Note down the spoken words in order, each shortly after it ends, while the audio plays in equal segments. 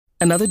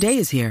Another day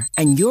is here,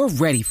 and you're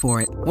ready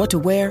for it. What to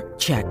wear?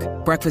 Check.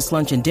 Breakfast,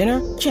 lunch, and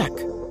dinner? Check.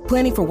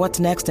 Planning for what's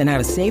next and how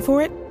to save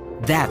for it?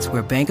 That's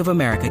where Bank of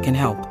America can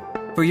help.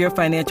 For your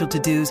financial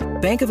to-dos,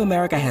 Bank of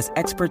America has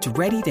experts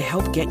ready to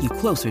help get you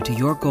closer to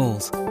your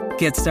goals.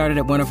 Get started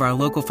at one of our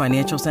local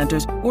financial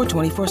centers or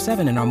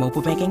 24/7 in our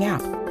mobile banking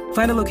app.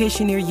 Find a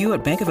location near you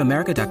at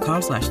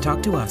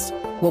bankofamerica.com/talktous.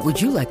 What would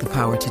you like the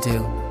power to do?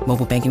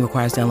 Mobile banking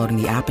requires downloading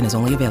the app and is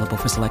only available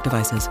for select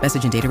devices.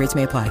 Message and data rates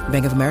may apply.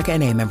 Bank of America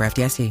N.A., member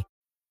FDIC.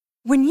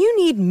 When you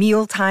need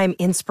mealtime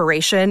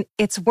inspiration,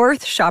 it's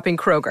worth shopping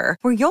Kroger,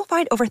 where you'll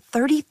find over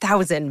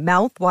 30,000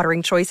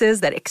 mouth-watering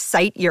choices that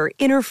excite your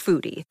inner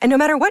foodie. And no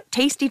matter what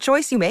tasty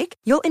choice you make,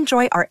 you'll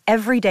enjoy our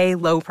everyday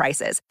low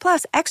prices,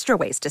 plus extra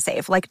ways to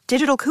save, like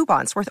digital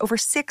coupons worth over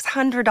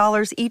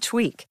 $600 each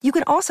week. You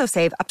can also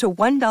save up to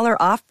 $1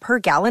 off per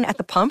gallon at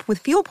the pump with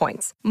fuel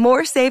points.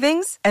 More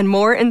savings and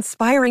more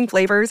inspiring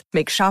flavors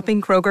make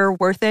shopping Kroger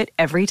worth it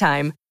every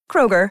time.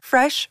 Kroger,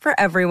 fresh for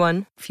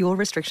everyone. Fuel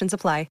restrictions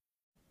apply.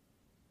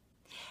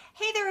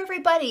 Hey there,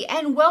 everybody,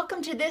 and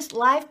welcome to this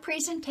live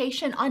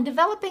presentation on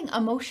developing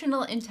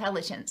emotional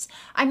intelligence.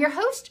 I'm your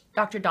host,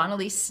 Dr.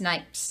 Dawn-Elise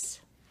Snipes.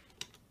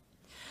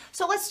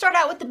 So let's start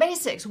out with the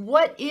basics.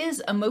 What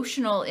is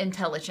emotional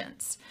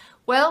intelligence?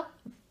 Well,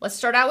 let's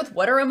start out with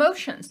what are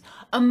emotions?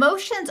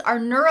 Emotions are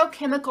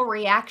neurochemical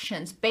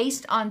reactions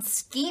based on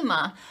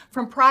schema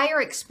from prior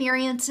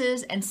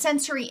experiences and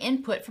sensory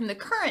input from the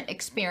current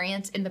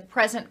experience in the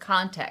present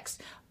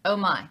context. Oh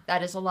my,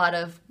 that is a lot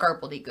of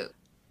garbledy-gook.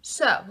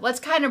 So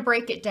let's kind of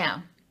break it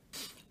down.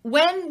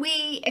 When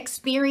we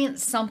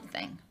experience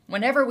something,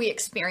 whenever we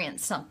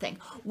experience something,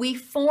 we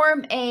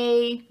form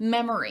a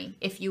memory,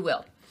 if you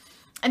will.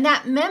 And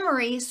that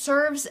memory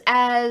serves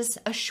as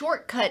a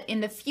shortcut in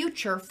the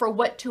future for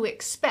what to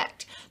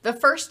expect. The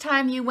first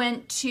time you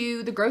went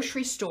to the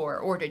grocery store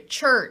or to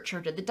church or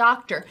to the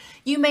doctor,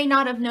 you may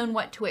not have known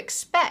what to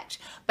expect.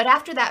 But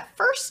after that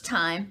first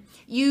time,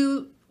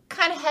 you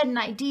kind of had an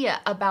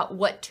idea about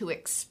what to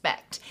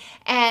expect.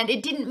 And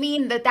it didn't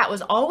mean that that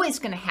was always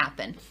going to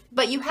happen,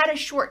 but you had a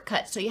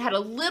shortcut. So you had a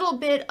little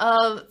bit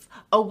of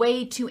a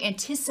way to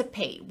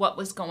anticipate what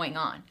was going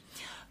on.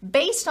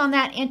 Based on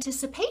that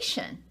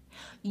anticipation,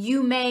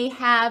 you may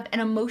have an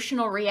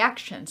emotional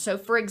reaction. So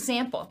for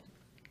example,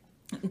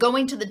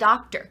 going to the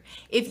doctor.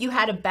 If you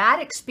had a bad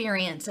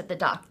experience at the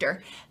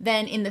doctor,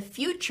 then in the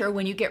future,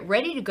 when you get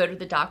ready to go to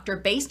the doctor,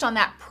 based on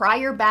that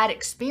prior bad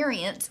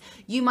experience,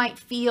 you might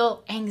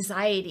feel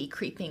anxiety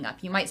creeping up.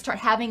 You might start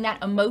having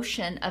that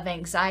emotion of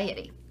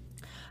anxiety.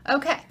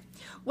 Okay,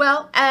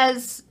 well,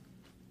 as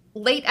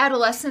late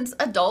adolescents,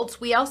 adults,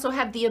 we also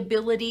have the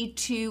ability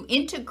to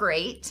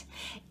integrate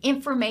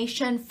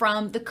information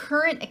from the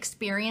current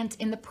experience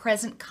in the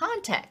present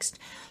context.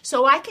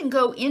 So I can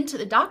go into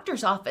the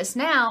doctor's office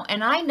now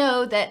and I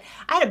know that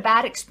I had a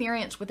bad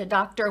experience with a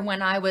doctor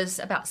when I was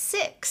about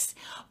 6,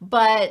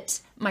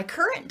 but my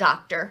current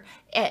doctor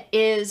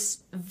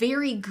is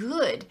very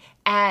good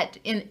at,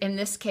 in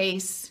this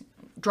case,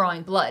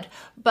 drawing blood.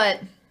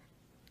 But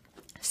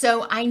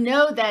so I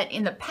know that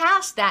in the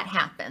past that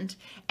happened,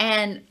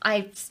 and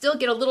I still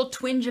get a little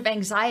twinge of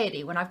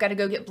anxiety when I've got to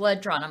go get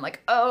blood drawn. I'm like,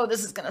 oh,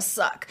 this is going to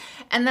suck.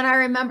 And then I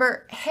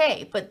remember,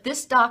 hey, but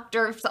this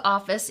doctor's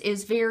office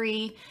is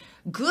very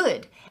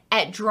good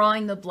at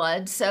drawing the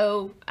blood,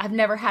 so I've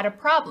never had a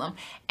problem.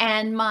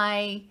 And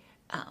my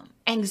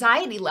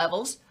anxiety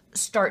levels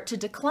start to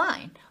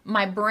decline.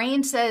 My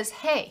brain says,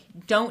 hey,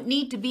 don't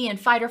need to be in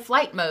fight or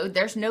flight mode.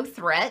 There's no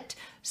threat,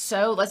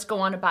 so let's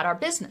go on about our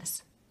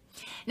business.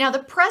 Now, the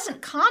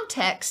present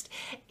context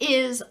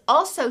is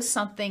also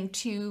something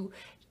to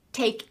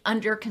take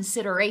under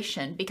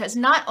consideration, because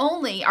not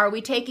only are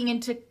we taking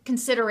into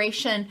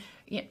consideration,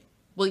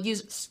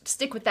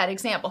 stick with that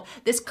example,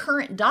 this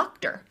current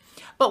doctor,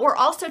 but we're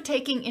also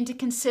taking into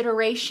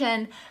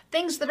consideration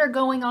things that are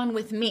going on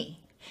with me.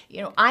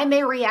 I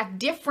may react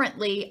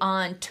differently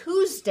on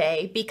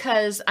Tuesday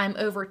because I'm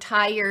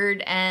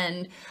overtired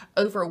and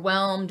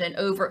overwhelmed and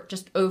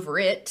over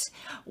it.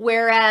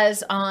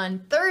 Whereas on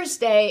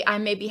Thursday, I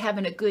may be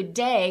having a good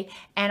day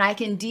and I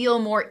can deal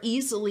more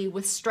easily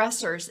with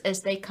stressors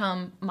as they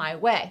come my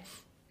way.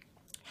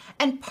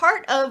 And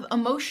part of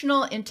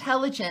emotional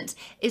intelligence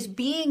is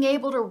being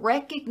able to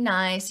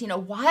recognize,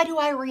 why do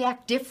I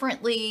react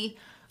differently?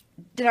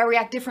 Did I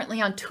react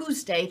differently on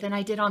Tuesday than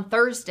I did on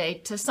Thursday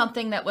to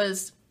something that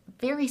was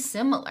very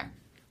similar?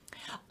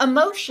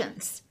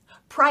 Emotions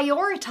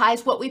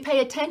prioritize what we pay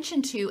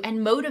attention to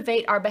and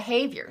motivate our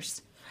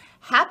behaviors.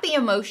 Happy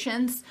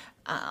emotions,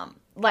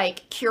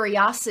 like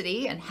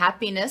curiosity and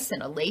happiness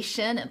and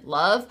elation and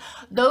love,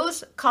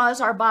 those cause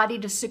our body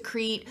to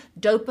secrete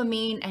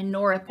dopamine and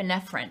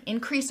norepinephrine,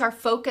 increase our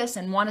focus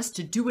and want us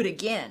to do it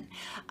again,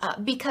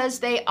 because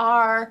they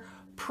are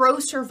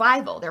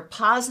pro-survival. They're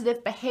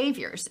positive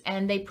behaviors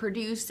and they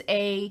produce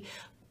a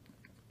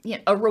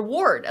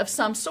reward of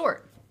some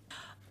sort.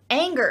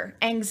 Anger,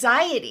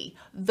 anxiety,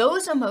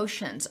 those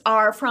emotions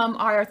are from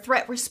our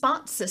threat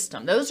response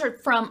system. Those are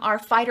from our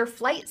fight or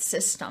flight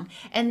system.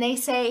 And they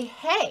say,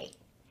 hey,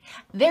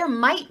 There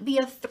might be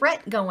a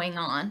threat going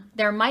on.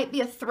 There might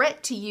be a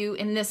threat to you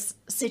in this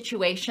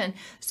situation.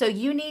 So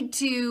you need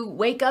to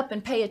wake up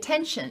and pay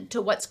attention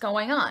to what's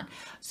going on.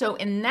 So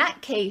in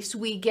that case,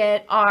 we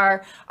get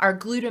our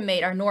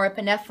glutamate, our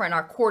norepinephrine,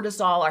 our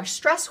cortisol, our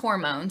stress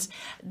hormones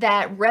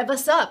that rev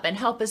us up and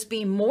help us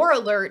be more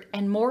alert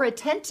and more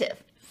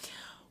attentive.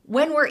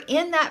 When we're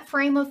in that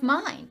frame of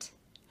mind,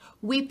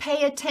 we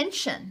pay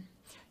attention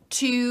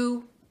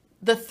to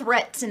the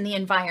threats in the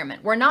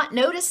environment. We're not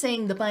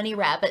noticing the bunny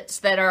rabbits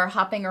that are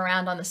hopping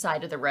around on the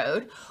side of the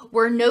road.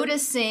 We're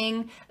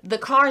noticing the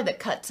car that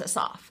cuts us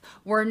off.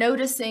 We're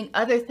noticing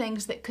other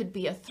things that could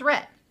be a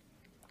threat.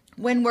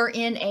 When we're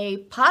in a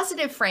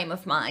positive frame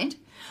of mind,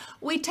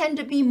 we tend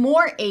to be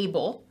more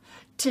able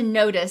to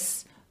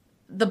notice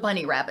the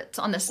bunny rabbits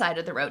on the side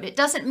of the road. It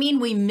doesn't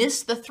mean we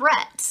miss the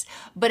threats,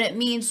 but it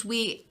means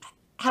we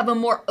have a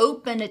more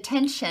open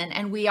attention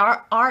and we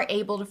are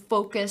able to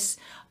focus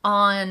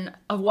on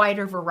a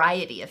wider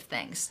variety of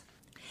things.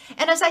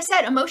 And as I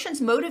said, emotions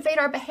motivate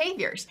our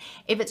behaviors.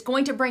 If it's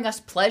going to bring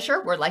us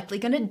pleasure, we're likely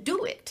going to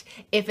do it.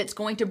 If it's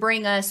going to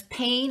bring us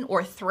pain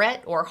or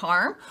threat or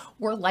harm,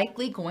 we're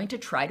likely going to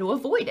try to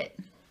avoid it.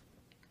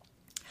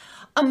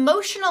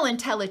 Emotional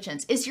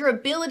intelligence is your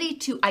ability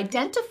to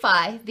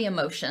identify the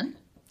emotion,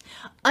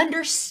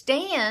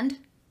 understand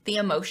the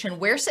emotion.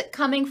 Where's it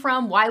coming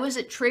from? Why was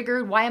it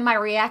triggered? Why am I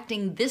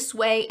reacting this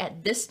way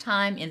at this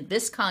time in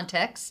this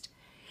context?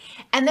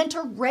 And then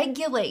to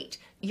regulate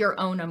your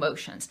own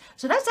emotions.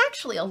 So that's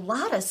actually a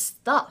lot of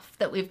stuff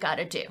that we've got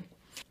to do.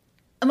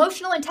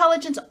 Emotional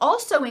intelligence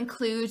also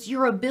includes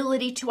your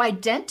ability to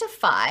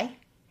identify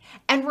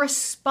and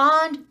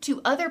respond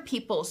to other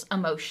people's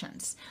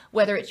emotions,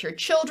 whether it's your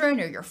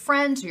children or your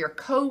friends or your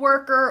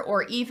coworker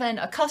or even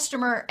a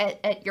customer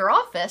at your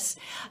office.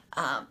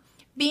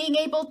 Being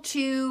able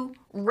to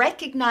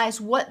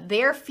recognize what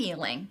they're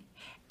feeling,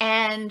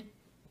 and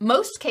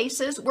most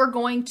cases we're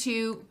going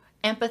to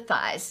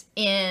empathize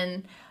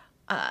in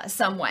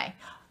some way.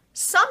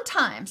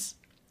 Sometimes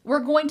we're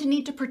going to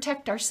need to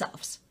protect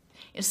ourselves.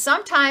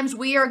 Sometimes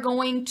we are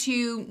going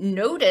to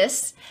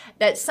notice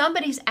that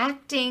somebody's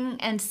acting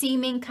and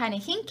seeming kind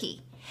of hinky,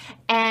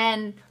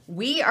 and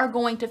we are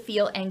going to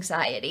feel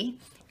anxiety,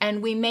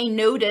 and we may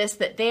notice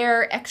that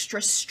they're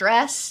extra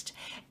stressed,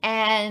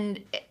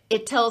 and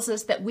it tells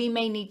us that we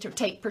may need to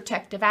take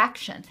protective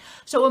action.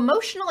 So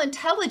emotional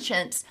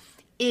intelligence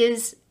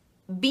is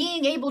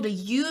being able to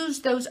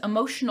use those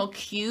emotional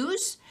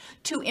cues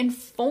to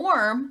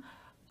inform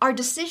our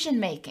decision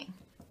making.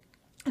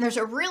 And there's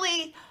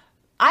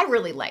I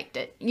really liked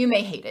it. You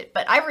may hate it,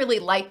 but I really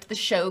liked the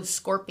show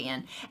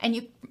Scorpion. And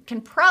you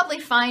can probably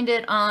find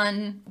it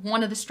on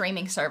one of the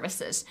streaming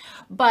services.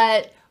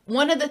 But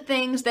one of the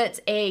things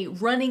that's a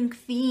running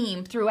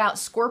theme throughout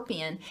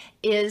Scorpion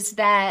is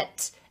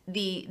that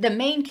the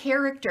main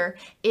character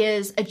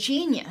is a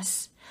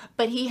genius,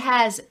 but he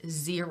has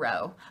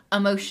zero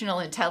emotional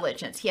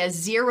intelligence. He has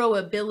zero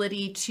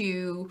ability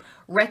to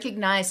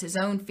recognize his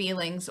own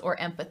feelings or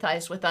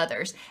empathize with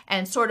others,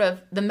 and sort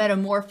of the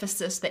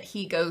metamorphosis that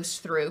he goes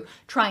through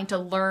trying to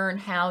learn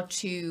how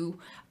to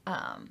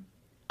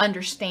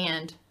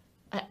understand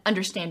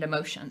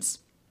emotions.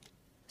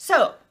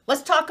 So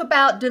let's talk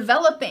about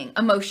developing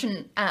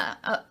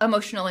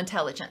emotional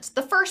intelligence.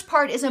 The first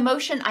part is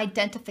emotion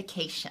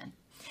identification.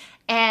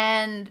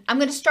 And I'm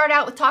going to start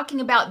out with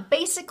talking about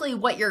basically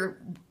what you're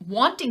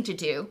wanting to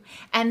do,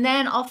 and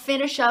then I'll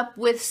finish up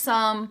with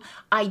some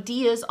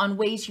ideas on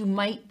ways you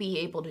might be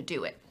able to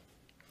do it.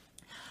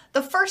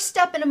 The first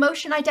step in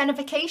emotion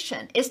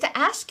identification is to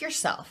ask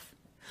yourself,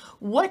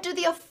 what do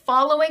the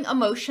following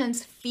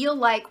emotions feel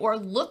like or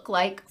look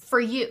like for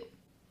you?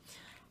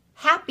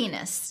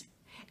 Happiness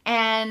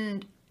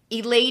and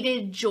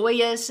elated,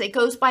 joyous, it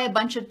goes by a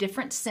bunch of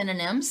different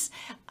synonyms.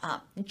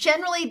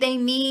 Generally, they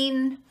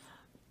mean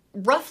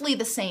roughly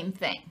the same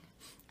thing.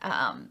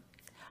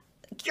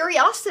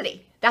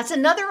 Curiosity, that's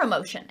another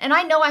emotion. And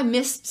I know I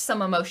missed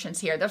some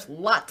emotions here. There's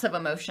lots of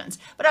emotions,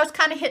 but I was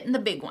kind of hitting the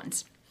big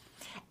ones.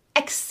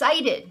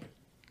 Excited.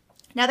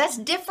 Now that's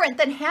different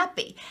than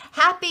happy.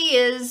 Happy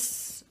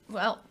is,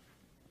 well,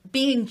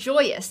 being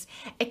joyous.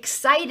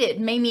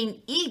 Excited may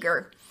mean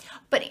eager.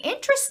 But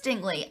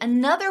interestingly,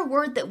 another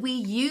word that we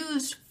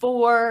use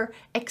for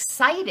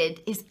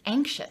excited is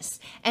anxious.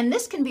 And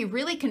this can be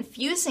really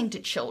confusing to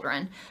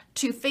children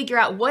to figure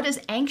out what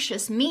does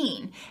anxious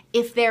mean.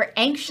 If they're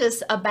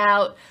anxious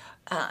about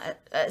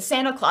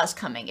Santa Claus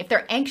coming, if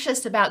they're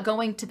anxious about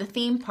going to the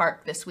theme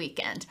park this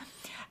weekend,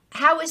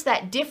 how is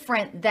that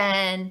different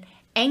than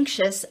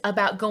anxious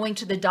about going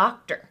to the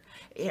doctor?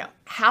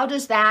 How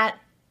does that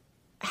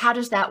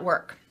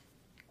work?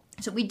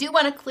 So we do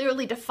want to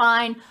clearly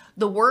define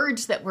the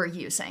words that we're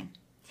using.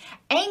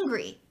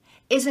 Angry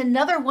is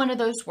another one of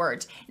those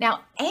words.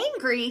 Now,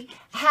 angry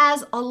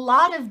has a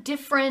lot of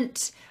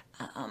different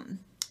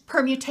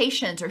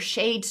permutations or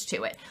shades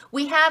to it.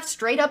 We have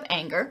straight up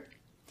anger,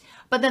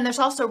 but then there's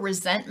also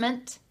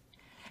resentment,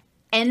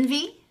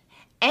 envy.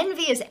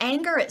 Envy is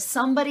anger at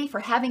somebody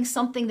for having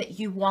something that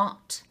you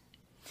want.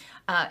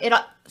 It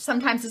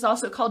sometimes is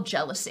also called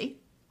jealousy.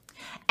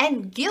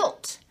 And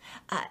guilt.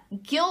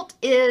 Guilt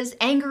is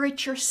anger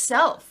at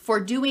yourself for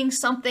doing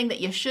something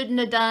that you shouldn't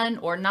have done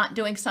or not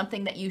doing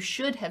something that you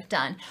should have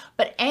done.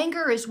 But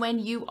anger is when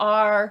you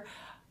are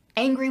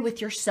angry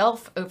with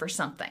yourself over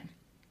something.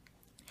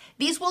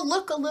 These will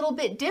look a little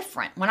bit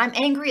different. When I'm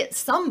angry at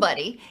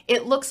somebody,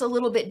 it looks a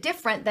little bit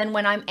different than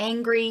when I'm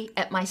angry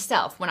at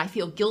myself, when I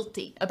feel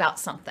guilty about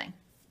something.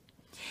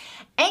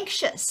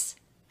 Anxious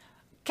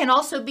can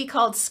also be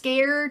called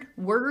scared,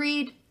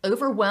 worried,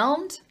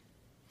 overwhelmed.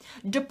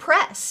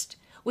 Depressed.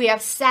 We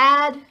have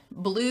sad,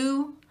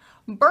 blue,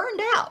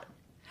 burned out.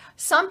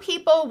 Some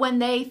people, when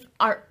they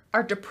are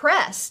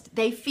depressed,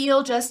 they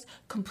feel just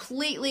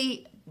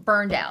completely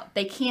burned out.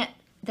 They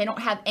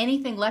don't have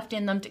anything left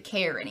in them to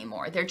care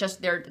anymore. They're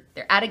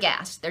out of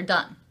gas. They're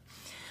done.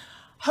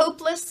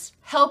 Hopeless,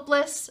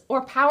 helpless,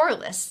 or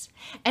powerless.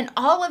 And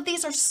all of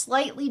these are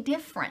slightly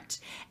different.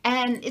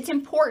 And it's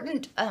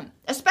important,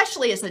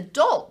 especially as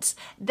adults,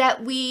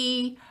 that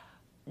we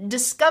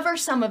discover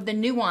some of the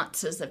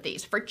nuances of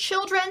these. For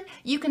children,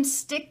 you can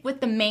stick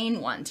with the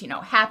main ones,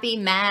 happy,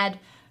 mad,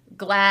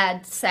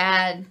 glad,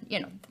 sad,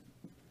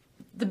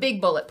 the big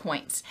bullet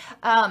points.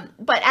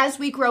 But as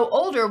we grow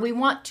older, we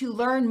want to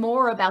learn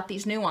more about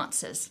these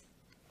nuances.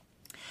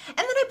 And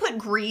then I put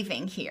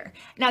grieving here.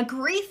 Now,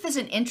 grief is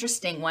an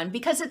interesting one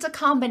because it's a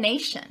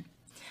combination.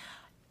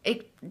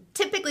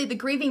 Typically, the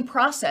grieving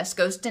process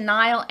goes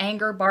denial,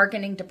 anger,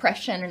 bargaining,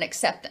 depression, and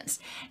acceptance.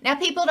 Now,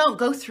 people don't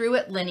go through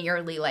it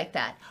linearly like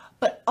that,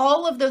 but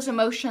all of those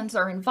emotions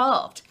are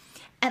involved.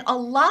 And a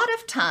lot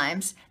of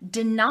times,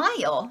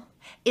 denial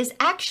is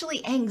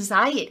actually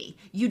anxiety.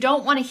 You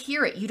don't want to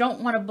hear it. You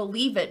don't want to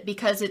believe it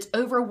because it's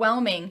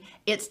overwhelming.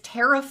 It's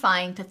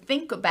terrifying to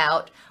think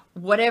about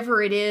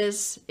whatever it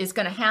is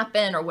going to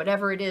happen or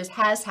whatever it is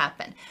has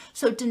happened.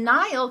 So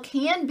denial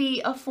can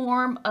be a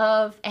form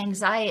of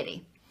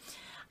anxiety.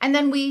 And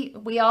then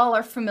we all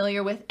are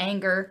familiar with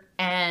anger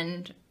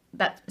and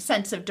that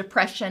sense of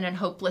depression and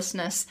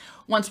hopelessness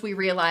once we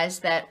realize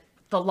that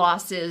the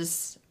loss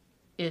is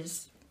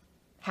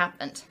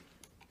happened.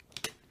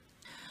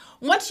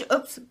 Let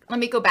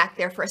me go back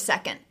there for a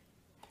second.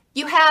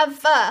 You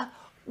have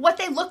what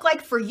they look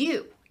like for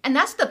you. And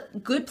that's the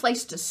good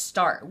place to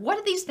start. What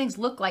do these things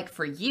look like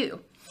for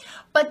you?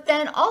 But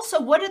then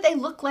also, what do they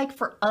look like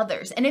for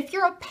others? And if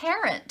you're a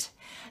parent,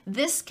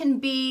 this can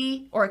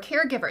be, or a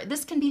caregiver,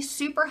 this can be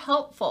super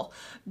helpful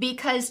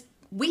because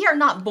we are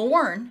not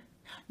born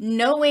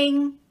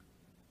knowing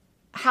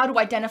how to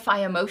identify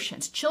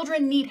emotions.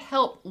 Children need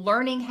help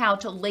learning how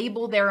to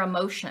label their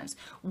emotions.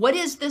 What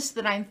is this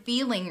that I'm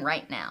feeling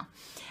right now?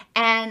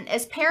 And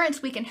as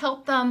parents, we can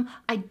help them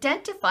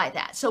identify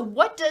that. So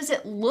what does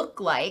it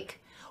look like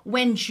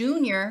when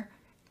Junior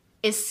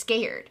is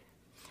scared?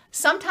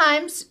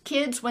 Sometimes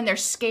kids, when they're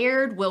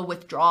scared, will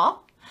withdraw.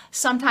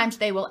 Sometimes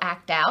they will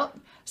act out.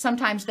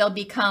 Sometimes they'll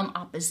become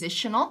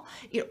oppositional.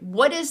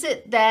 What is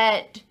it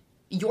that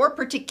your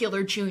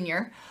particular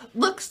Junior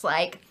looks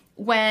like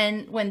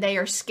when they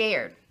are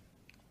scared?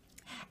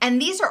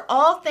 And these are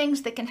all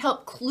things that can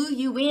help clue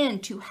you in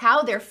to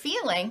how they're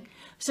feeling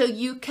so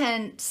you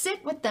can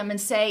sit with them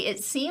and say,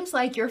 it seems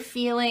like you're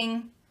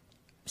feeling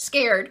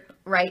scared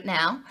right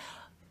now.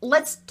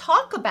 Let's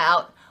talk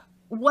about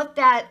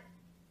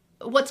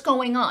what's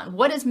going on.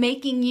 What is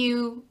making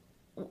you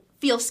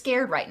feel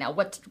scared right now?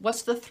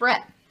 What's the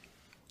threat?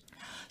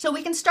 So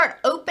we can start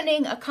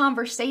opening a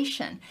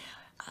conversation.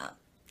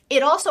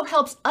 It also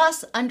helps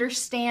us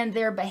understand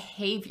their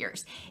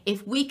behaviors.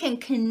 If we can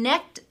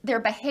connect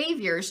their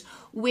behaviors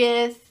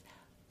with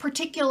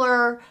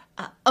particular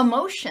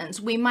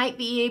emotions, we might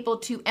be able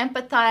to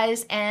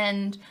empathize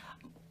and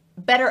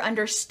better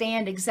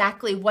understand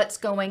exactly what's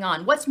going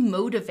on, what's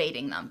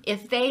motivating them.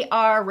 If they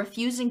are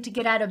refusing to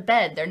get out of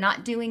bed, they're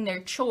not doing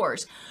their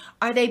chores,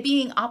 are they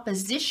being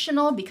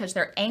oppositional because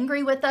they're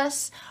angry with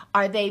us?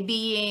 Are they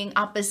being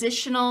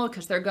oppositional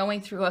because they're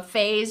going through a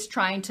phase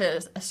trying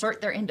to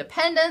assert their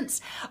independence?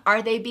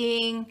 Are they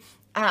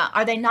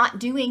not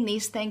doing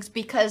these things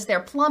because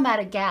they're plumb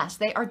out of gas?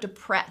 They are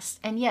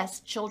depressed. And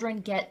yes, children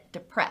get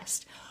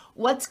depressed.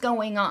 What's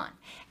going on?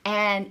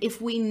 And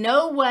if we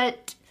know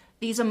what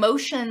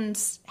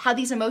how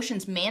these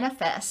emotions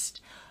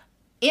manifest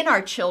in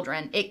our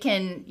children, it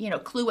can,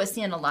 clue us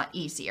in a lot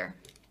easier.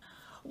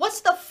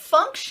 What's the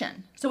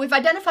function? So we've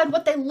identified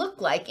what they look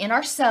like in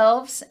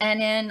ourselves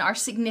and in our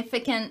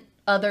significant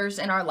others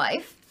in our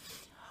life.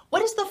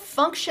 What is the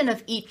function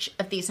of each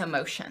of these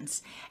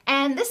emotions?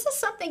 And this is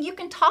something you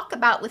can talk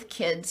about with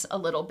kids a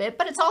little bit,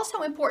 but it's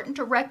also important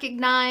to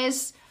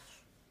recognize,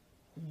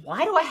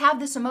 why do I have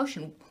this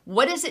emotion?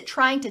 What is it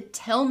trying to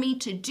tell me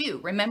to do?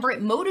 Remember,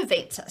 it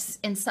motivates us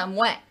in some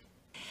way.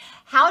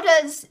 How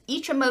does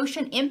each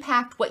emotion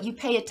impact what you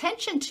pay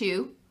attention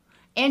to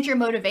and your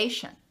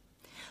motivation?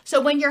 So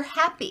when you're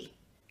happy,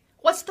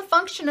 what's the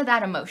function of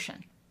that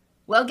emotion?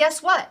 Well,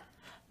 guess what?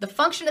 The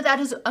function of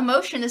that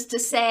emotion is to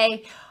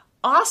say,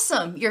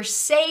 awesome, you're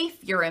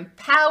safe, you're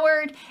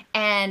empowered,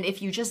 and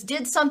if you just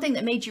did something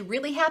that made you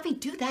really happy,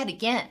 do that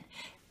again.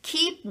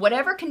 Keep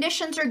whatever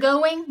conditions are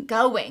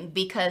going,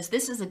 because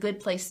this is a good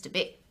place to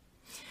be.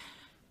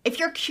 If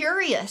you're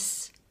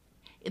curious,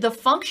 the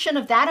function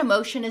of that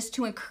emotion is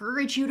to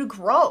encourage you to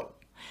grow,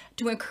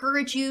 to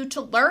encourage you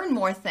to learn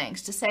more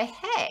things, to say,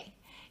 hey,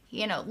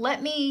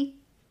 let me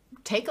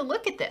take a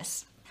look at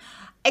this.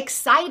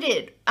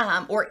 Excited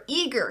or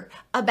eager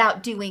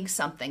about doing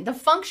something. The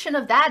function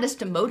of that is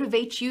to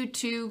motivate you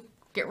to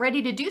get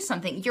ready to do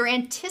something. You're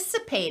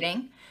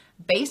anticipating,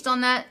 based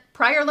on that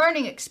prior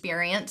learning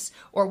experience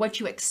or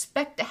what you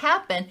expect to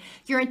happen,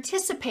 you're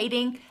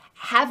anticipating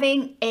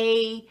having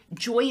a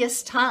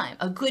joyous time,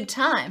 a good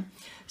time.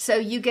 So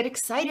you get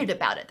excited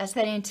about it. That's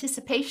that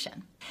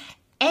anticipation.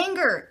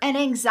 Anger and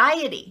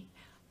anxiety,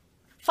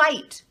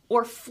 fight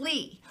or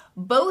flee.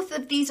 Both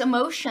of these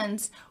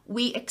emotions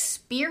we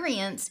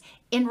experience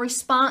in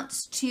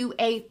response to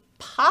a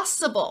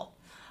possible,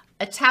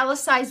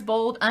 italicized,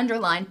 bold,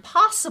 underline,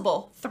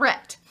 possible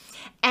threat.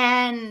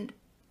 And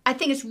I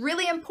think it's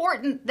really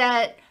important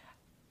that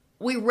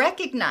we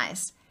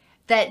recognize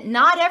that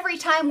not every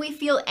time we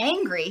feel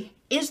angry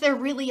is there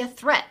really a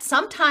threat.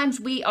 Sometimes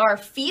we are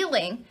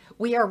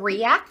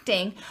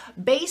reacting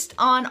based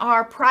on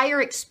our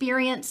prior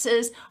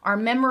experiences, our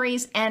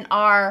memories, and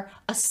our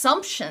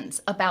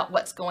assumptions about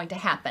what's going to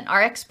happen,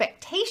 our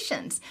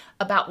expectations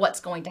about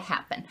what's going to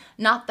happen,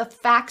 not the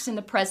facts in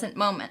the present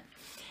moment.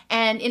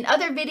 And in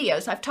other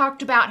videos, I've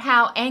talked about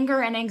how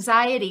anger and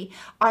anxiety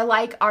are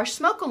like our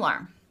smoke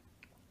alarm.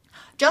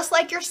 Just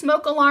like your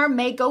smoke alarm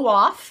may go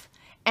off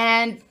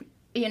and,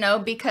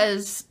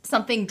 because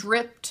something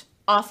dripped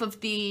off of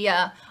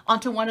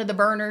onto one of the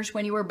burners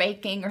when you were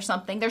baking or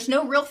something. There's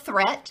no real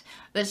threat.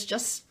 That's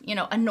just,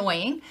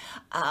 annoying.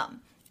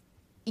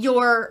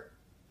 Your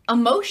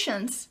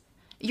emotions,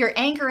 your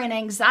anger and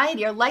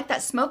anxiety are like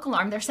that smoke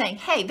alarm. They're saying,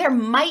 hey, there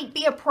might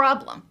be a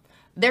problem.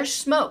 There's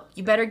smoke.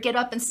 You better get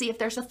up and see if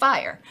there's a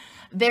fire.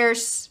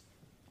 There's,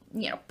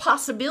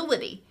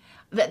 possibility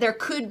that there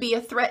could be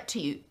a threat to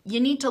you.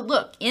 You need to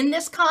look in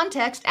this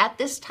context at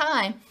this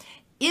time.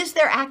 Is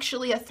there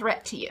actually a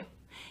threat to you?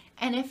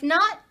 And if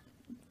not,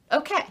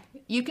 okay,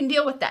 you can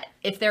deal with that.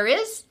 If there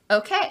is,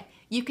 okay,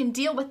 you can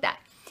deal with that.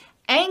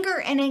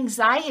 Anger and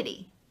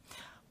anxiety.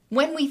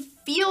 When we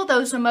feel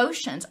those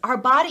emotions, our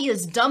body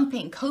is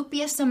dumping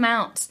copious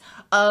amounts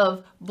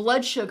of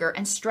blood sugar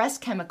and stress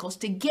chemicals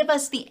to give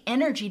us the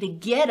energy to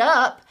get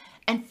up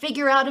and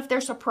figure out if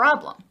there's a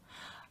problem.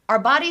 Our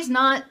body's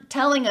not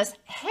telling us,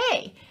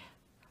 hey,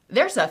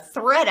 there's a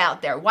threat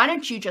out there. Why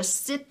don't you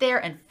just sit there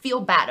and feel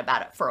bad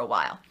about it for a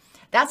while?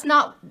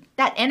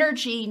 That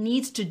energy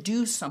needs to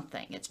do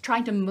something. It's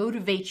trying to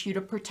motivate you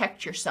to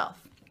protect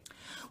yourself.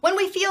 When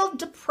we feel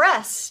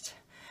depressed,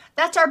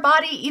 that's our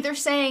body either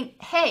saying,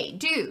 hey,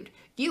 dude,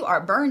 you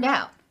are burned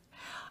out.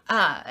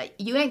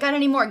 You ain't got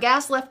any more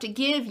gas left to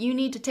give. You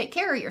need to take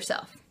care of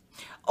yourself.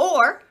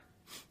 Or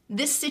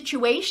this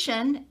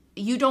situation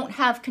you don't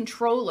have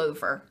control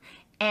over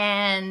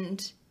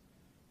and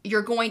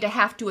you're going to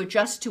have to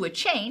adjust to a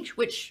change,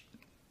 which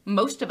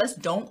most of us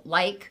don't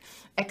like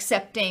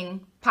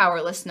accepting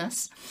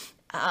powerlessness.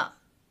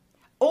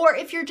 Or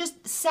if you're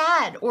just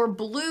sad or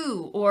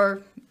blue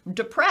or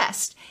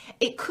depressed,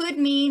 it could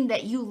mean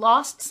that you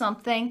lost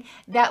something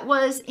that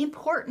was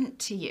important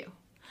to you.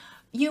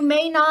 You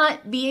may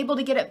not be able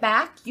to get it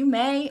back. You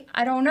may,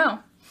 I don't know.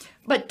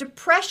 But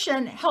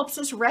depression helps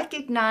us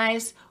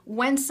recognize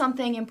when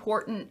something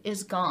important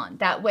is gone.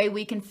 That way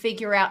we can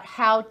figure out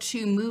how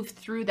to move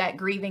through that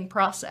grieving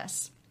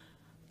process.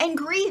 And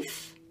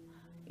grief,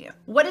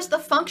 what is the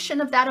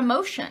function of that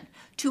emotion?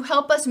 To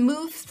help us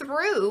move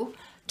through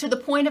to the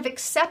point of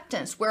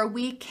acceptance where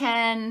we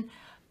can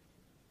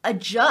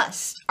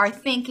adjust our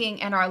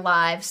thinking and our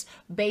lives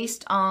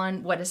based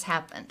on what has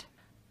happened.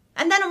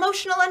 And then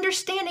emotional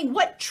understanding,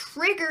 what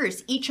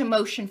triggers each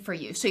emotion for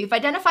you. So you've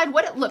identified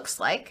what it looks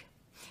like.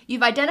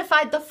 You've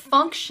identified the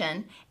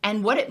function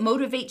and what it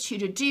motivates you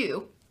to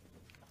do.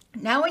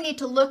 Now we need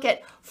to look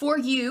at, for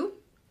you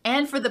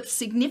and for the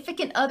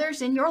significant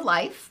others in your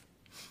life,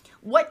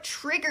 what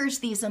triggers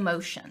these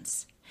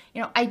emotions?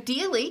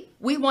 Ideally,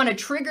 we want to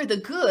trigger the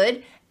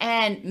good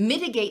and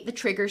mitigate the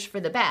triggers for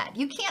the bad.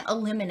 You can't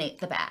eliminate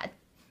the bad.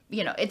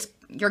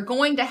 You're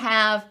going to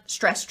have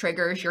stress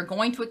triggers. You're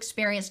going to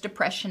experience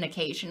depression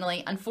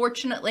occasionally.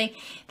 Unfortunately,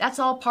 that's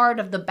all part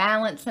of the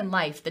balance in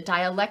life, the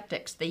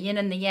dialectics, the yin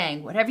and the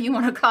yang, whatever you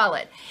want to call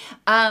it.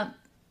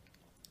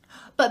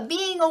 But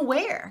being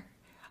aware,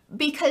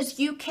 because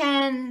you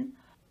can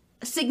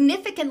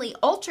significantly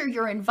alter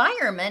your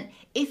environment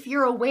if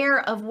you're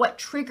aware of what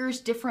triggers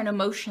different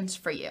emotions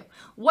for you.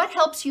 What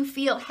helps you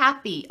feel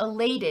happy,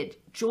 elated,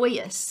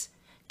 joyous,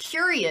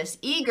 curious,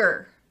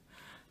 eager?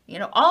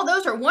 All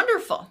those are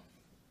wonderful.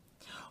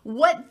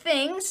 What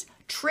things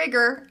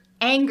trigger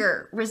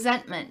anger,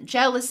 resentment,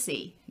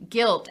 jealousy,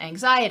 guilt,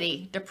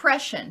 anxiety,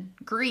 depression,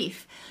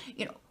 grief?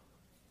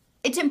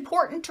 It's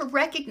important to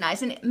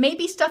recognize, and it may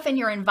be stuff in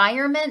your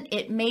environment.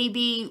 It may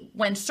be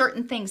when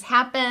certain things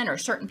happen or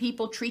certain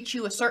people treat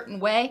you a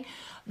certain way,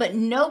 but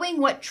knowing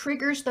what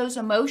triggers those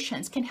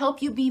emotions can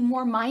help you be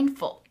more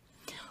mindful.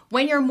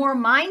 When you're more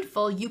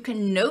mindful, you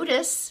can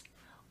notice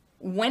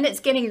when it's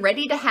getting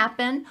ready to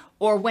happen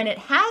or when it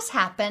has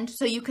happened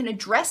so you can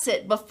address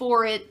it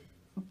before it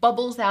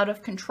bubbles out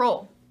of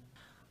control.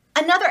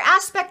 Another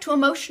aspect to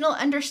emotional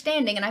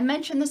understanding, and I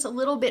mentioned this a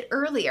little bit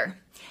earlier,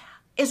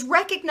 is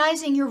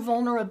recognizing your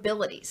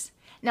vulnerabilities.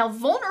 Now,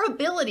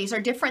 vulnerabilities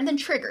are different than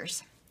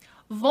triggers.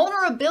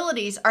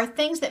 Vulnerabilities are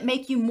things that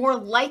make you more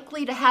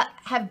likely to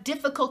have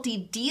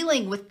difficulty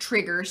dealing with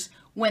triggers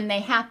when they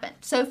happen.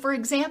 So, for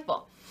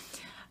example,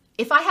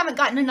 if I haven't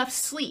gotten enough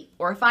sleep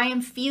or if I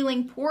am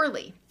feeling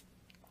poorly,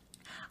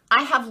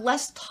 I have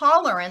less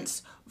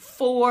tolerance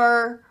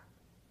for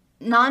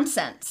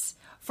nonsense,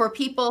 for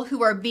people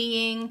who are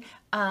being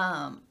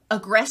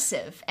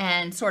aggressive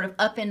and sort of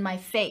up in my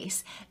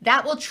face.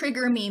 That will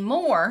trigger me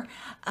more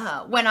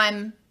when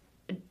I'm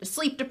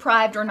sleep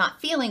deprived or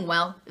not feeling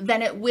well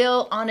than it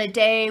will on a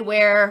day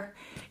where,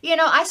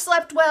 I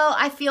slept well,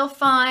 I feel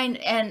fine,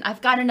 and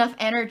I've got enough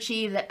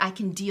energy that I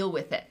can deal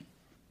with it.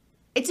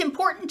 It's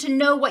important to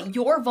know what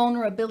your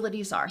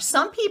vulnerabilities are.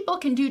 Some people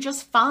can do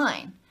just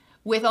fine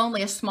with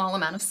only a small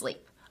amount of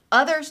sleep.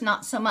 Others,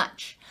 not so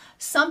much.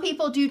 Some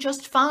people do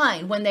just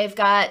fine when they've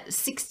got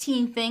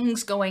 16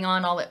 things going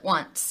on all at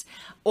once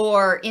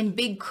or in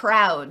big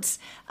crowds.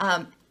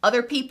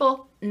 Other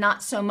people,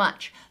 not so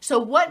much. So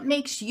what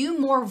makes you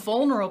more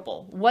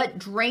vulnerable? What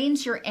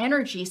drains your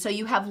energy so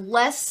you have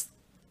less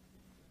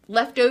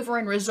left over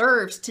in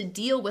reserves to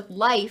deal with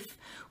life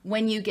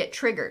when you get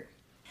triggered?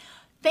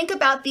 Think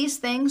about these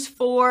things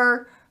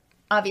for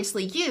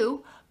obviously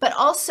you, but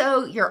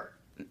also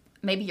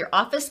maybe your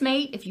office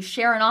mate, if you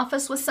share an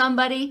office with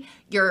somebody,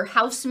 your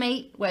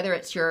housemate, whether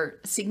it's your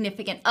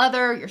significant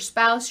other, your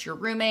spouse, your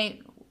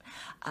roommate,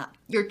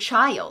 your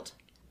child.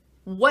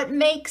 What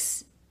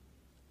makes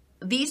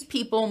these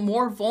people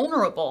more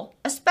vulnerable,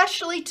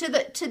 especially to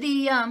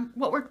the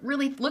what we're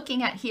really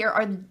looking at here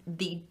are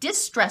the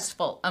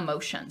distressful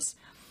emotions.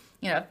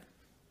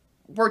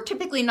 We're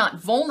typically not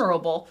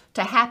vulnerable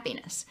to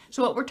happiness.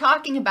 So what we're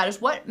talking about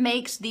is what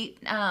makes the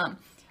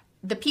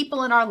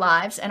people in our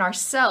lives and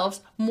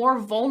ourselves more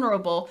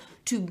vulnerable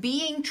to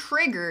being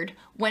triggered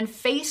when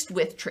faced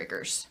with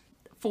triggers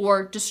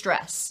for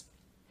distress.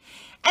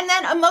 And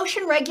then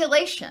emotion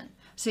regulation.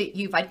 So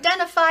you've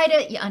identified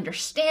it, you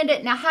understand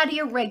it. Now, how do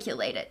you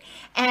regulate it?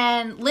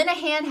 And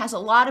Linehan has a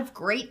lot of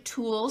great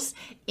tools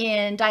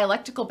in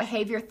dialectical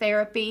behavior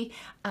therapy.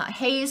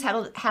 Hayes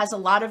has a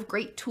lot of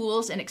great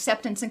tools in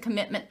acceptance and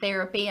commitment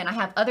therapy. And I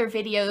have other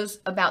videos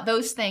about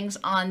those things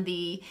on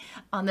the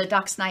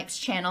Doc Snipes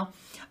channel.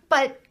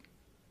 But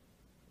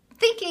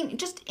thinking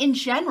just in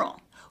general,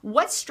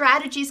 what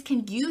strategies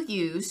can you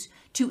use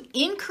to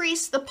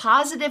increase the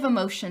positive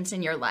emotions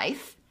in your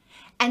life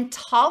and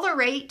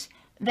tolerate,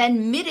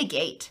 then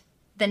mitigate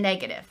the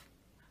negative?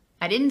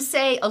 I didn't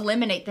say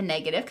eliminate the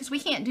negative because we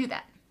can't do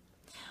that.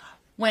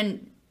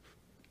 When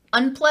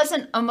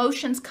unpleasant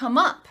emotions come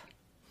up,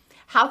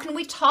 how can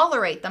we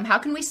tolerate them? How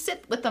can we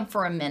sit with them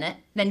for a minute,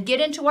 then get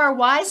into our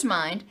wise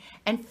mind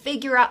and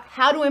figure out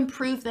how to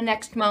improve the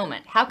next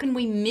moment? How can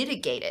we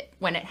mitigate it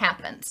when it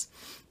happens?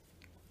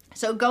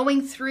 So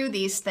going through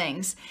these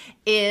things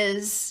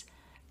is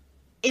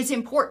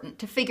important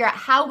to figure out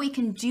how we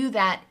can do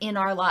that in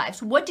our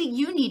lives. What do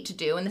you need to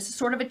do? And this is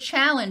sort of a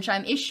challenge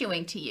I'm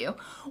issuing to you.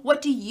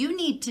 What do you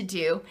need to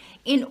do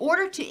in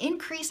order to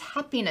increase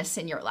happiness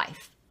in your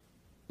life?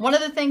 One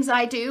of the things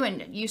I do,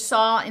 and you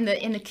saw in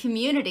the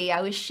community,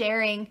 I was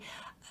sharing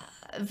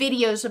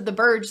videos of the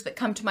birds that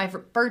come to my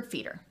bird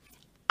feeder.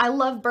 I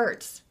love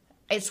birds.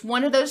 It's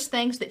one of those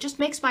things that just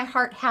makes my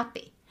heart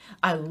happy.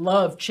 I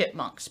love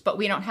chipmunks, but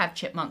we don't have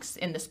chipmunks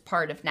in this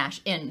part of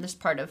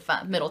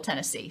Middle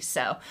Tennessee,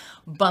 so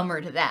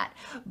bummer to that.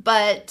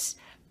 But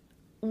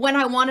when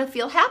I want to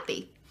feel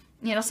happy,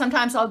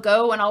 sometimes I'll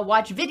go and I'll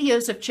watch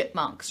videos of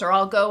chipmunks, or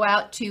I'll go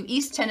out to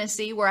East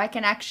Tennessee where I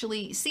can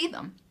actually see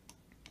them.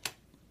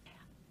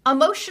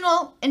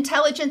 Emotional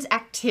intelligence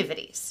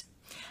activities.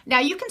 Now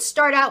you can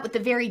start out with the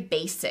very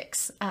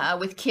basics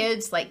with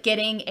kids, like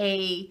getting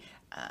a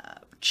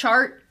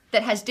chart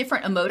that has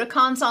different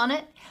emoticons on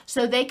it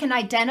so they can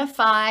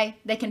identify,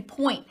 they can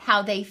point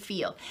how they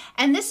feel.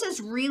 And this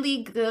is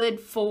really good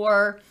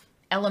for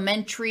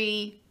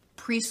elementary,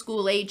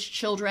 preschool age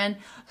children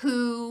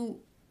who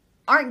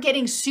aren't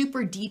getting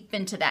super deep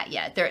into that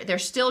yet. They're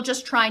still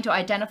just trying to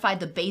identify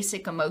the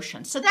basic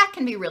emotions. So that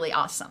can be really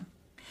awesome.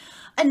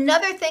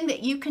 Another thing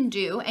that you can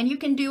do, and you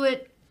can do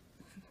it,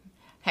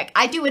 heck,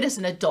 I do it as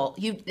an adult.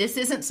 This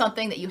isn't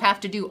something that you have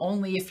to do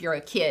only if you're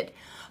a kid.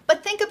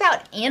 But think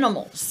about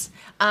animals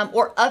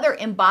or other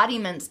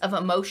embodiments of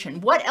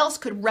emotion. What else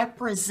could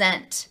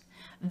represent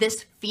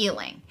this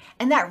feeling?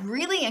 And that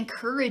really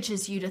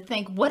encourages you to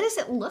think, what does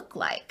it look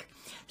like?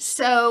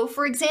 So,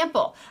 for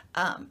example,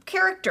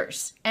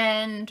 characters,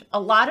 and a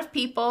lot of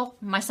people,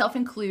 myself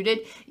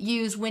included,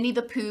 use Winnie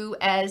the Pooh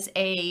as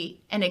an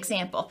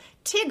example.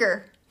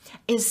 Tigger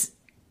is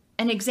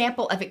an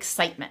example of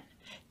excitement.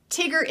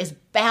 Tigger is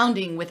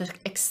bounding with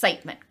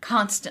excitement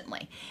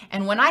constantly.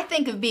 And when I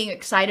think of being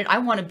excited, I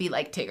want to be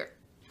like Tigger.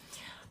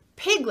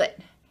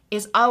 Piglet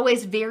is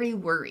always very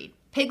worried.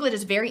 Piglet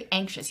is very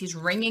anxious. He's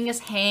wringing his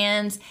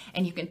hands,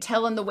 and you can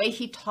tell in the way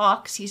he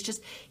talks. He's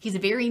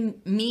very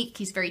meek.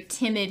 He's very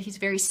timid. He's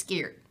very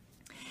scared.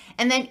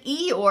 And then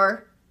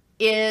Eeyore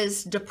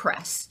is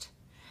depressed.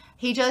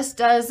 He just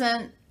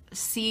doesn't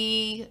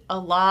see a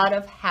lot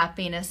of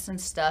happiness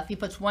and stuff. He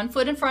puts one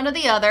foot in front of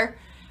the other.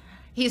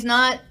 He's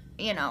not,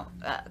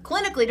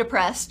 clinically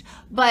depressed,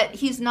 but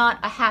he's not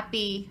a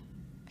happy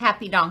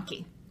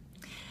donkey.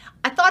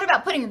 I thought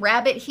about putting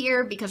Rabbit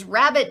here because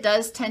Rabbit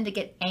does tend to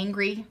get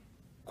angry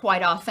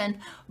quite often,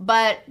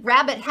 but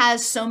Rabbit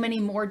has so many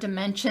more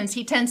dimensions.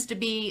 He tends to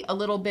be a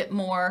little bit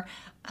more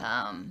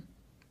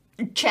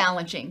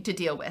challenging to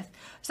deal with.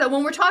 So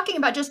when we're talking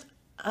about just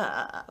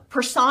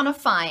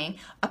personifying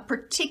a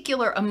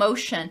particular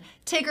emotion,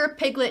 Tigger,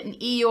 Piglet, and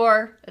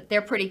Eeyore,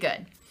 they're pretty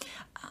good.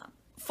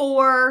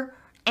 For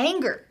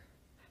anger,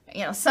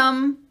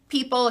 some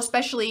people,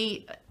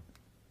 especially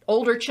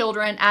older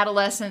children,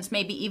 adolescents,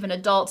 maybe even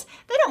adults,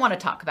 they don't want to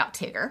talk about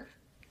Tigger.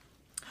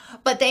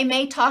 But they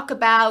may talk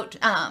about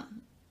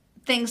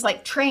things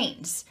like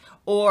trains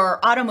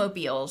or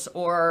automobiles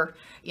or,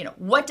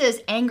 what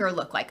does anger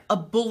look like? A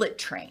bullet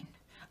train.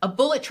 A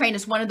bullet train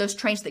is one of those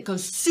trains that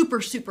goes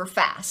super, super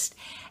fast.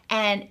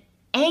 And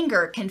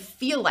anger can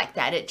feel like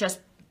that. It just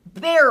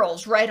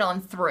barrels right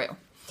on through.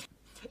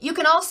 You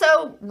can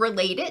also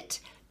relate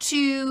it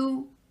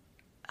to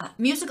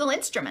musical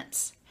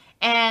instruments.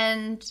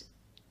 And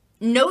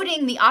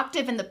noting the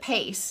octave and the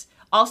pace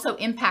also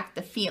impact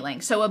the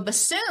feeling. So a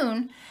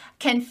bassoon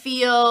can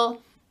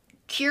feel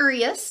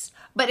curious,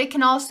 but it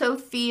can also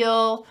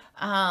feel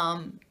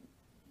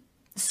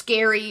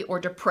scary or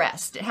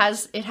depressed. It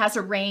has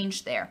a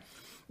range there.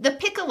 The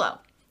piccolo,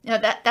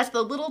 that's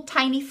the little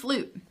tiny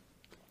flute.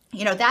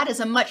 That is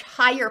a much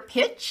higher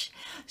pitch.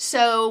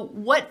 So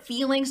what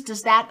feelings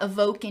does that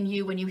evoke in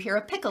you when you hear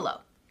a piccolo?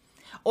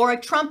 Or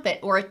a trumpet,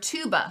 or a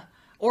tuba,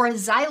 or a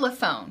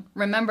xylophone.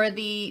 Remember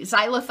the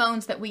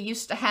xylophones that we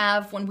used to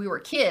have when we were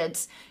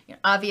kids?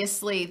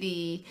 Obviously,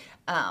 the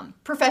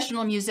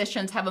professional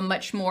musicians have a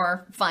much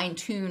more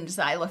fine-tuned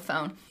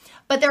xylophone.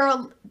 But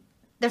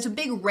there's a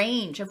big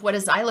range of what a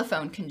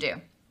xylophone can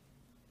do.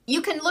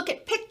 You can look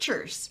at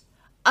pictures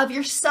of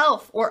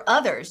yourself or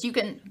others. You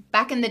can,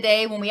 back in the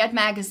day when we had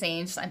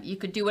magazines, you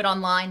could do it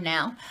online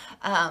now,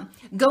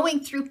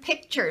 going through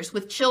pictures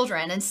with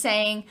children and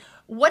saying,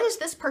 what is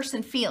this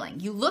person feeling?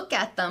 You look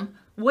at them.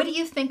 What do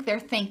you think they're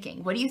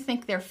thinking? What do you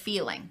think they're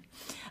feeling?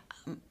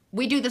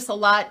 We do this a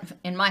lot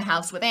in my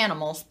house with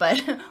animals, but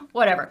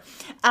whatever.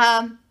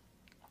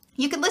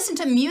 You can listen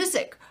to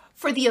music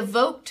for the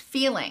evoked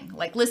feeling,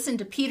 like listen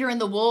to Peter and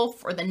the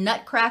Wolf or the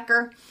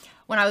Nutcracker.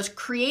 When I was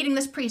creating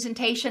this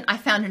presentation, I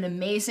found an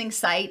amazing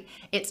site.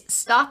 It's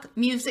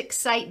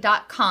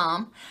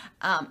stockmusicsite.com,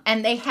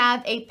 and they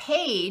have a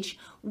page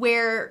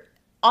where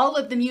all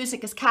of the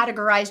music is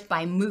categorized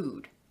by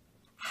mood.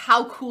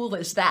 How cool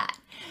is that?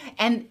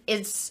 And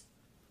it's,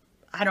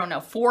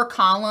 4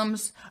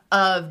 columns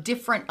of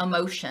different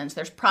emotions.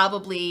 There's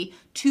probably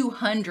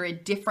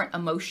 200 different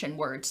emotion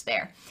words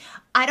there.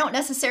 I don't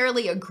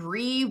necessarily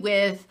agree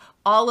with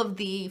all of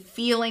the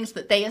feelings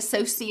that they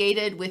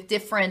associated with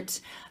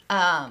different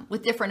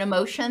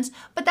emotions,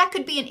 but that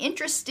could be an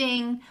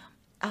interesting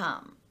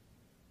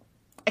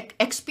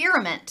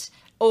experiment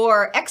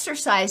or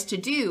exercise to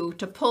do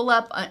to pull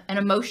up an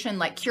emotion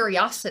like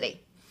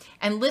curiosity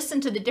and listen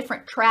to the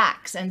different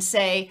tracks and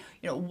say,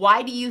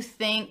 why do you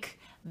think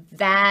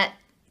that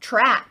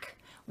track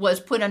was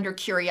put under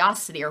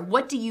curiosity? Or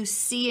what do you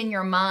see in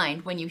your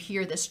mind when you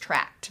hear this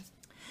track?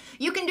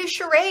 You can do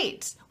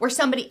charades where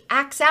somebody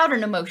acts out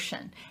an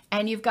emotion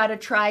and you've got to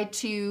try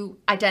to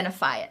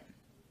identify it.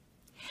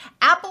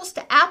 Apples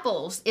to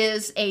Apples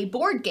is a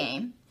board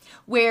game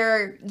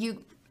where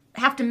you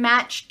have to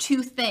match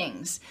 2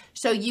 things.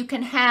 So you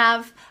can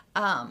have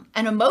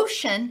an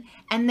emotion,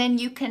 and then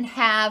you can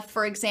have,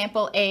 for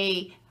example,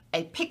 a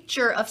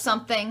picture of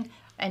something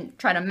and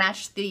try to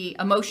match the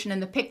emotion in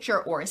the picture,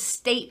 or a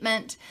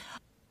statement.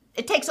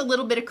 It takes a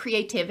little bit of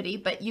creativity,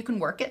 but you can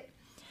work it.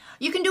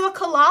 You can do a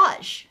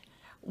collage.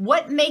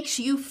 What makes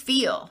you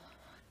feel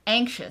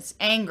anxious,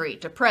 angry,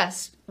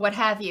 depressed, what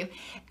have you?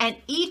 And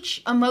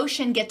each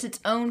emotion gets its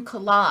own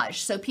collage,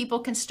 so people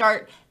can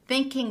start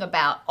thinking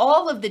about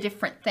all of the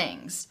different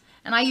things.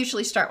 And I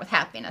usually start with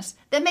happiness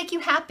that make you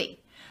happy.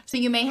 So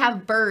you may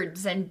have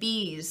birds and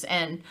bees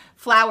and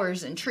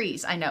flowers and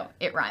trees. I know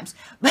it rhymes.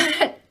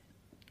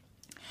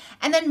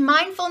 And then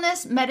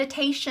mindfulness,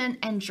 meditation,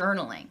 and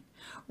journaling.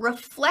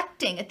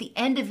 Reflecting at the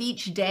end of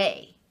each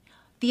day,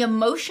 the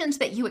emotions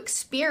that you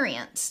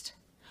experienced,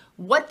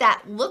 what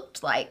that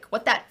looked like,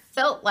 what that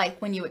felt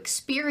like when you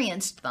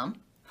experienced them,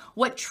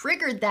 what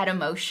triggered that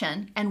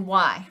emotion, and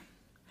why.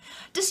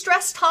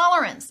 Distress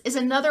tolerance is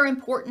another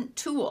important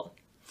tool.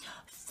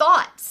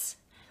 Thoughts.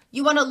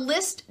 You want to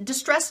list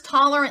distress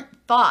tolerant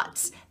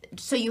thoughts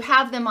so you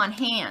have them on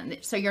hand,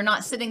 so you're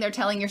not sitting there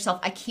telling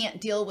yourself, I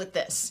can't deal with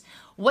this.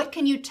 What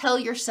can you tell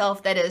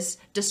yourself that is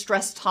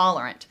distress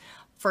tolerant?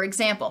 For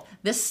example,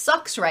 this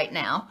sucks right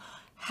now.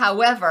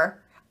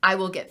 However, I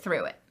will get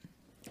through it.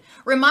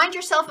 Remind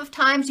yourself of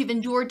times you've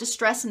endured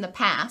distress in the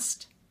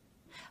past.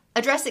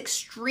 Address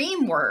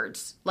extreme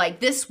words like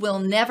 "this will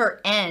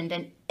never end"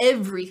 and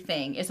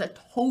 "everything is a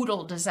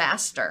total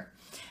disaster."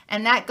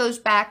 And that goes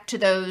back to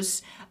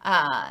those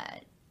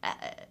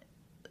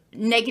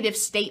negative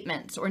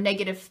statements or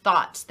negative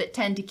thoughts that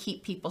tend to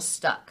keep people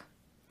stuck.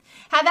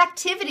 Have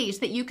activities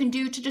that you can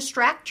do to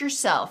distract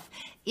yourself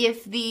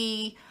if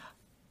the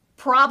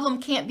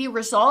problem can't be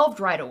resolved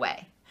right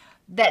away.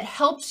 That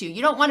helps you.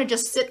 You don't want to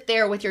just sit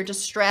there with your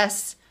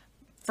distress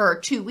for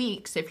 2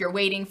 weeks if you're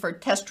waiting for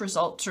test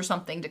results or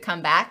something to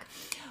come back.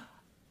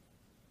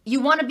 You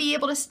want to be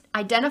able to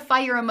identify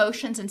your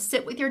emotions and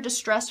sit with your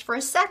distress for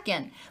a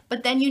second,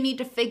 but then you need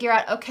to figure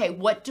out, okay,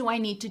 what do I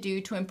need to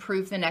do to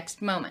improve the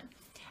next moment?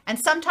 And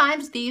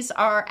sometimes these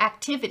are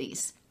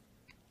activities.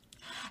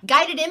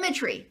 Guided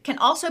imagery can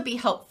also be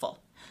helpful.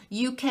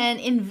 You can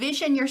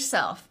envision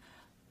yourself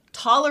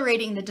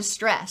tolerating the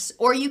distress,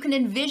 or you can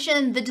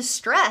envision the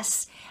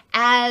distress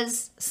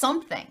as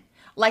something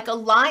like a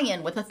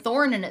lion with a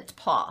thorn in its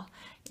paw.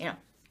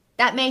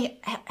 That may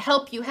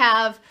help you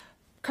have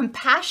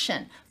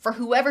compassion for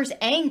whoever's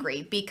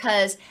angry,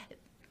 because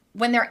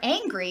when they're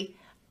angry,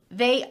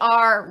 they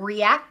are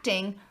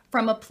reacting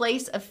from a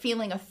place of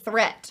feeling a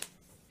threat.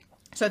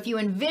 So if you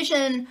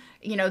envision,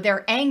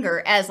 their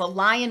anger as a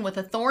lion with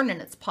a thorn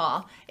in its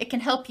paw, it can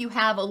help you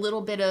have a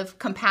little bit of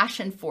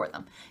compassion for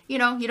them. You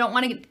don't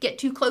want to get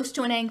too close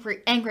to an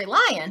angry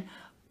lion,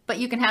 but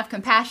you can have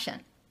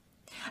compassion.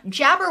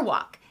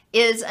 Jabberwock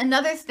is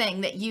another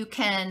thing that you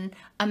can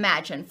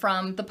imagine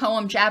from the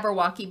poem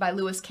Jabberwocky by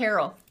Lewis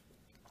Carroll.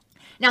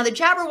 Now, the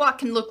Jabberwock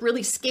can look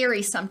really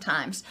scary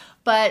sometimes,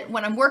 but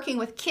when I'm working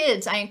with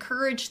kids, I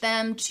encourage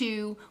them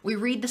we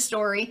read the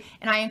story,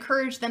 and I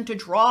encourage them to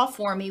draw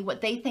for me what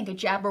they think a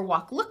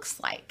Jabberwock looks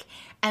like.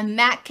 And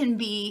that can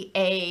be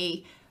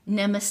a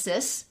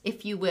nemesis,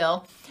 if you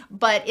will,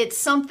 but it's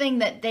something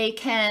that they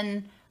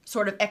can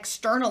sort of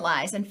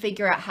externalize and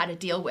figure out how to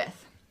deal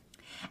with.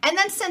 And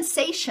then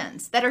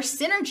sensations that are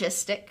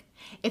synergistic.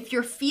 If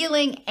you're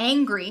feeling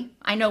angry,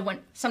 I know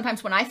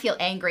sometimes when I feel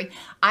angry,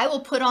 I will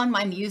put on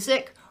my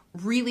music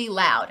really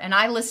loud, and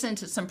I listen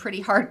to some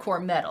pretty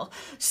hardcore metal.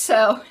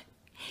 So,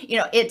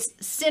 it's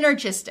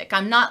synergistic.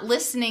 I'm not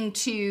listening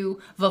to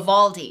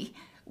Vivaldi,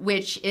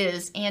 which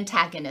is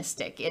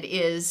antagonistic. It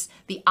is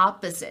the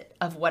opposite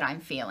of what I'm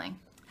feeling.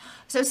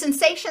 So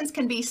sensations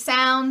can be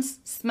sounds,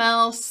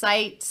 smells,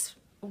 sights,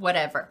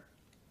 whatever.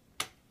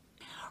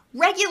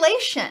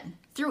 Regulation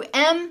through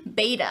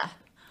M-beta.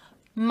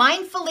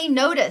 Mindfully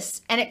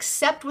notice and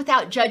accept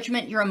without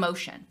judgment your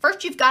emotion.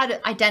 First, you've got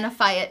to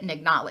identify it and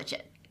acknowledge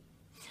it.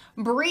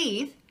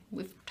 Breathe.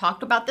 We've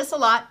talked about this a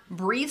lot.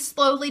 Breathe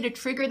slowly to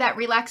trigger that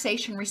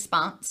relaxation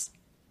response.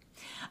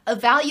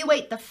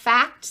 Evaluate the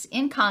facts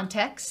in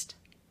context.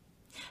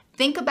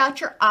 Think about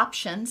your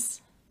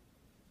options.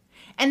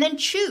 And then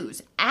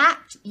choose.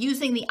 Act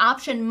using the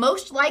option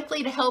most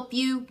likely to help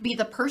you be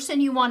the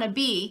person you want to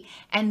be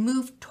and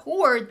move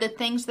toward the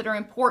things that are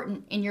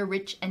important in your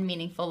rich and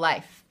meaningful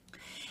life.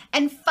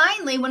 And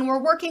finally, when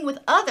we're working with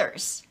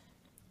others,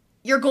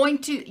 you're going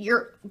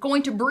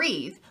to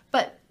breathe,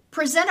 but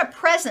present a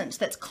presence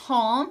that's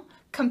calm,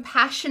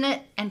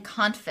 compassionate, and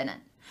confident.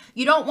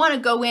 You don't want to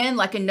go in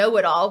like a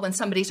know-it-all when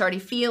somebody's already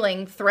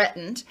feeling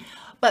threatened,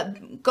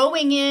 but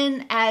going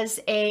in as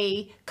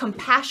a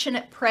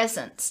compassionate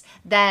presence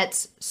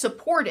that's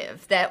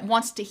supportive, that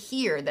wants to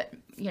hear, that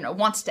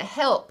wants to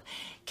help,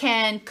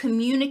 can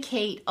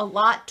communicate a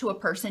lot to a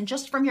person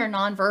just from your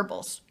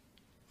nonverbals.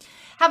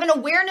 Have an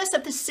awareness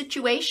of the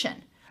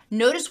situation.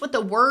 Notice what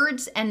the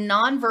words and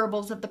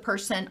nonverbals of the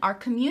person are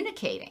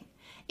communicating.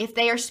 If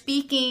they are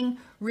speaking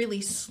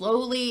really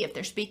slowly, if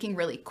they're speaking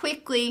really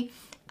quickly,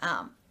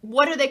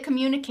 what are they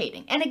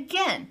communicating? And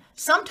again,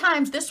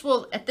 sometimes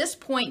at this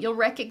point, you'll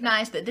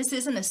recognize that this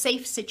isn't a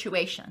safe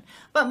situation.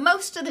 But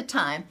most of the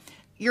time,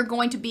 you're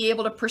going to be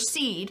able to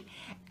proceed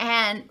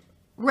and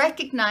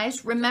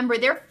remember,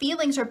 their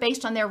feelings are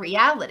based on their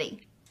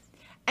reality.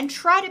 And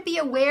try to be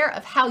aware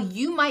of how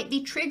you might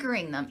be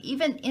triggering them,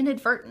 even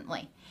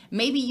inadvertently.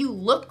 Maybe you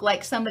look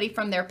like somebody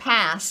from their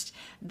past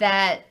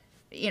that,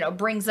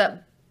 brings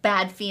up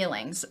bad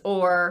feelings,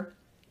 or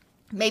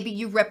maybe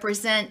you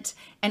represent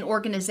an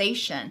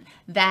organization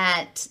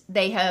that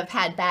they have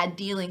had bad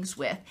dealings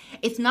with.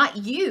 It's not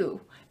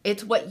you,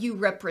 it's what you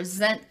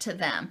represent to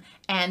them.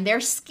 And their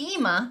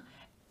schema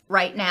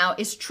right now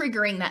is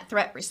triggering that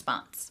threat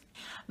response.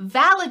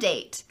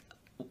 Validate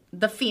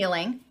the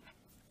feeling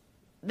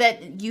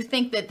that you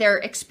think that they're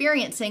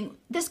experiencing.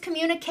 This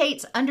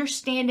communicates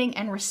understanding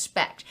and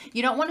respect.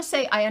 You don't want to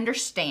say, "I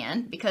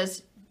understand,"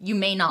 because you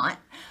may not,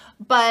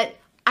 but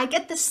I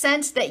get the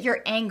sense that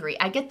you're angry.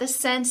 I get the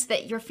sense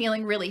that you're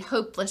feeling really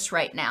hopeless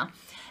right now.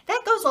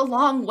 That goes a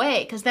long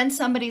way, because then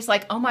somebody's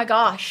like, "Oh my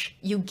gosh,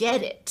 you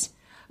get it.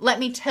 Let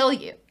me tell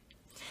you."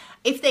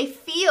 If they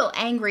feel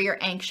angry or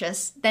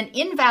anxious, then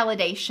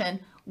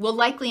invalidation will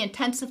likely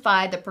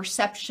intensify the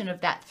perception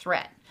of that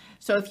threat.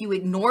 So if you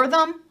ignore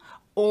them,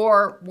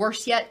 or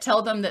worse yet,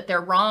 tell them that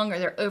they're wrong or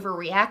they're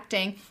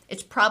overreacting,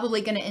 it's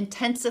probably going to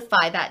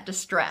intensify that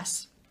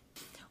distress.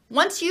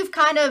 Once you've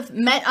kind of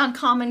met on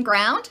common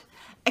ground,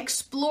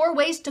 explore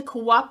ways to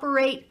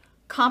cooperate,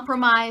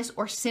 compromise,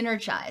 or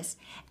synergize.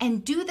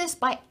 And do this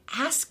by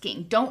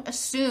asking. Don't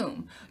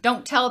assume.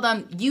 Don't tell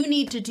them, you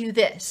need to do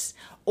this,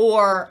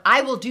 or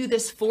I will do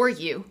this for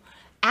you.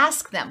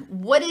 Ask them,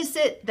 what is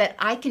it that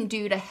I can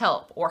do to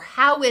help? Or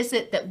how is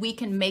it that we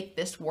can make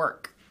this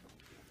work?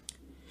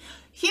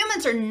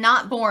 Humans are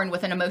not born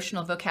with an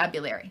emotional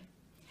vocabulary.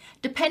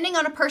 Depending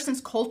on a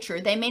person's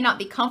culture, they may not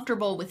be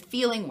comfortable with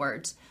feeling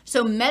words,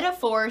 so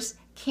metaphors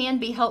can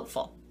be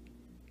helpful.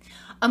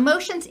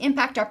 Emotions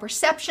impact our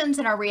perceptions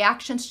and our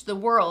reactions to the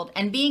world,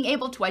 and being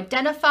able to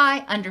identify,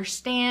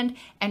 understand,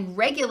 and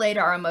regulate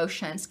our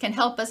emotions can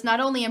help us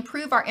not only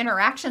improve our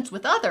interactions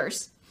with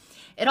others,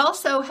 it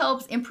also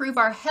helps improve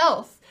our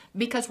health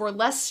because we're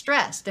less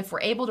stressed if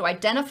we're able to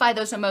identify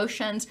those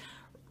emotions,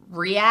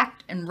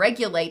 react, and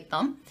regulate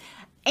them.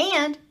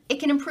 And it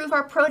can improve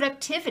our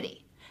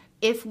productivity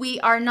if we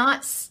are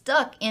not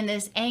stuck in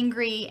this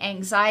angry,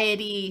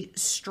 anxiety,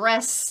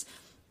 stress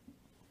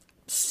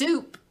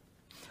soup.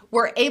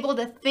 We're able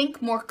to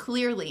think more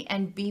clearly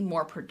and be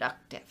more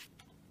productive.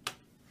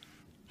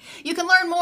 You can learn more